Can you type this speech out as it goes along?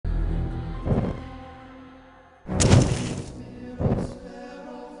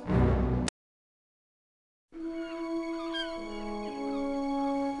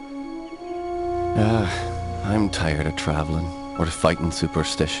I'm tired of traveling, or fighting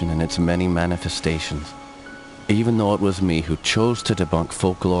superstition in its many manifestations. Even though it was me who chose to debunk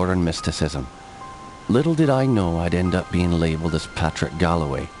folklore and mysticism. Little did I know I'd end up being labelled as Patrick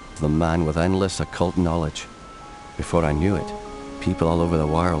Galloway, the man with endless occult knowledge. Before I knew it, people all over the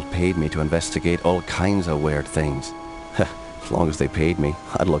world paid me to investigate all kinds of weird things. As long as they paid me,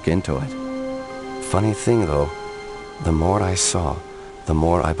 I'd look into it. Funny thing though, the more I saw, the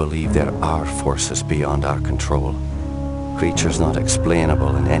more I believe there are forces beyond our control. Creatures not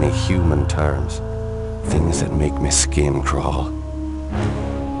explainable in any human terms. Things that make my skin crawl.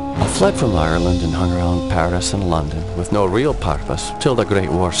 I fled from Ireland and hung around Paris and London with no real purpose till the Great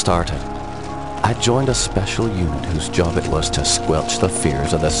War started. I joined a special unit whose job it was to squelch the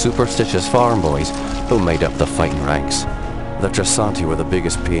fears of the superstitious farm boys who made up the fighting ranks. The Tresanti were the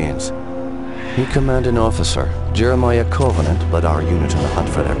biggest pains. New commanding officer, Jeremiah Covenant, led our unit on the hunt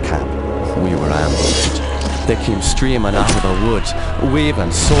for their camp. We were ambushed. They came streaming out of the woods,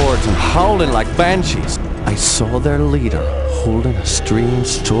 waving swords and howling like banshees. I saw their leader holding a strange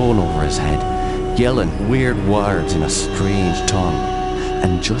stone over his head, yelling weird words in a strange tongue.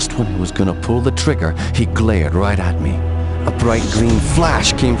 And just when he was gonna pull the trigger, he glared right at me. A bright green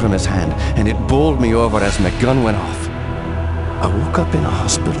flash came from his hand, and it bowled me over as my gun went off. I woke up in a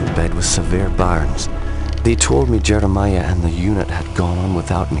hospital bed with severe burns. They told me Jeremiah and the unit had gone on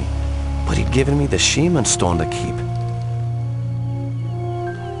without me, but he'd given me the shaman stone to keep.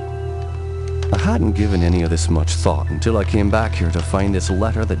 I hadn't given any of this much thought until I came back here to find this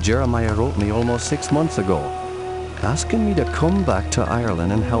letter that Jeremiah wrote me almost 6 months ago, asking me to come back to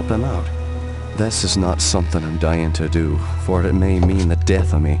Ireland and help him out. This is not something I'm dying to do, for it may mean the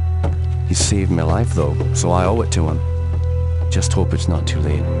death of me. He saved my life though, so I owe it to him. Just hope it's not too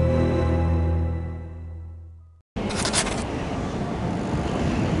late.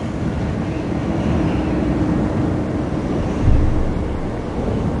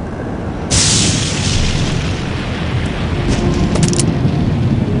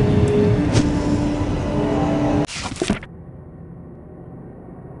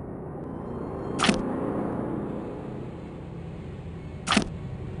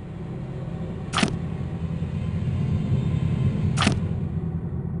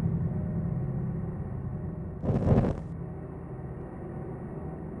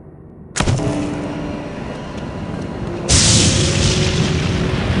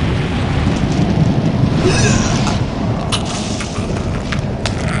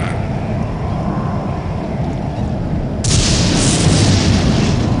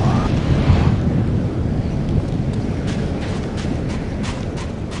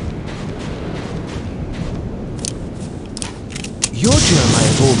 You're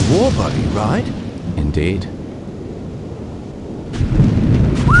Jeremiah's old war buddy, right? Indeed.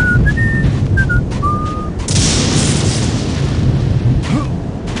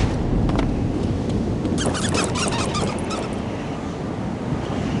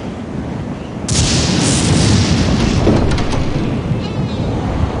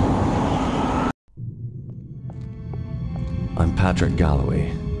 I'm Patrick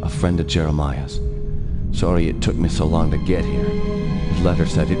Galloway, a friend of Jeremiah's. Sorry it took me so long to get here. His letter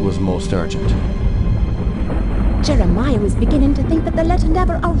said it was most urgent. Jeremiah was beginning to think that the letter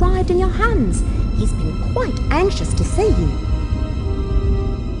never arrived in your hands. He's been quite anxious to see you.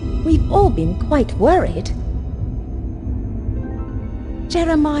 We've all been quite worried.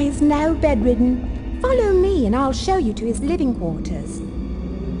 Jeremiah's now bedridden. Follow me and I'll show you to his living quarters.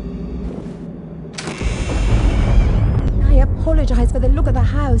 I apologize for the look of the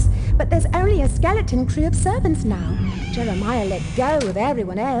house, but there's only a skeleton crew of servants now. Jeremiah let go of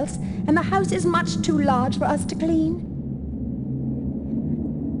everyone else, and the house is much too large for us to clean.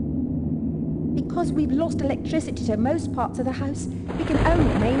 Because we've lost electricity to most parts of the house, we can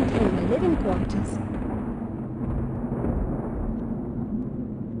only maintain the living quarters.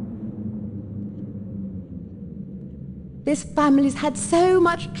 This family's had so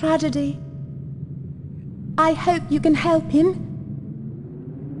much tragedy. I hope you can help him.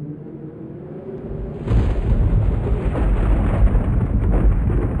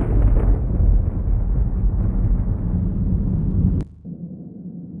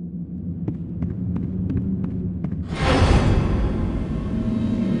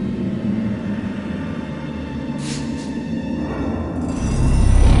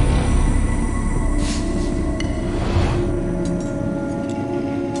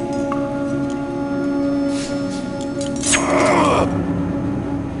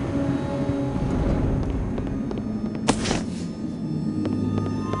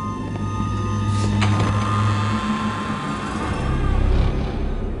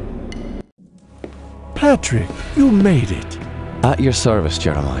 Patrick, you made it. At your service,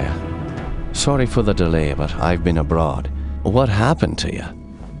 Jeremiah. Sorry for the delay, but I've been abroad. What happened to you?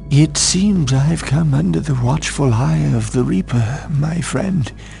 It seems I've come under the watchful eye of the Reaper, my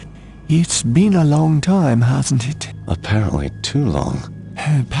friend. It's been a long time, hasn't it? Apparently too long.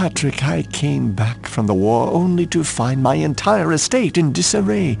 Patrick, I came back from the war only to find my entire estate in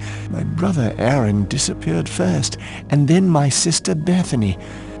disarray. My brother Aaron disappeared first, and then my sister Bethany.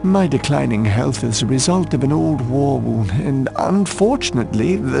 My declining health is a result of an old war wound, and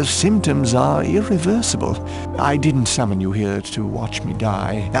unfortunately, the symptoms are irreversible. I didn't summon you here to watch me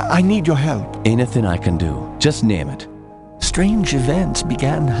die. I need your help. Anything I can do. Just name it. Strange events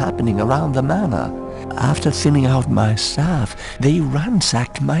began happening around the manor. After thinning out my staff, they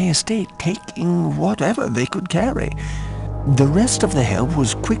ransacked my estate, taking whatever they could carry. The rest of the help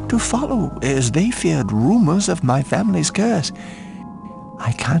was quick to follow, as they feared rumors of my family's curse.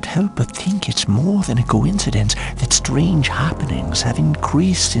 I can't help but think it's more than a coincidence that strange happenings have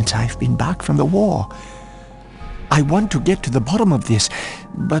increased since I've been back from the war. I want to get to the bottom of this,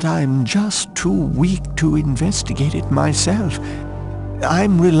 but I'm just too weak to investigate it myself.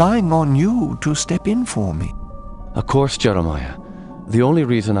 I'm relying on you to step in for me. Of course, Jeremiah. The only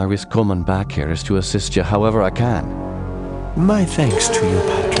reason I risk coming back here is to assist you however I can. My thanks to you,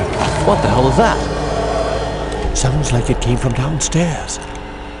 Patrick. What the hell is that? Sounds like it came from downstairs.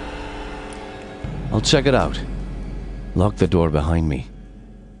 I'll check it out. Lock the door behind me.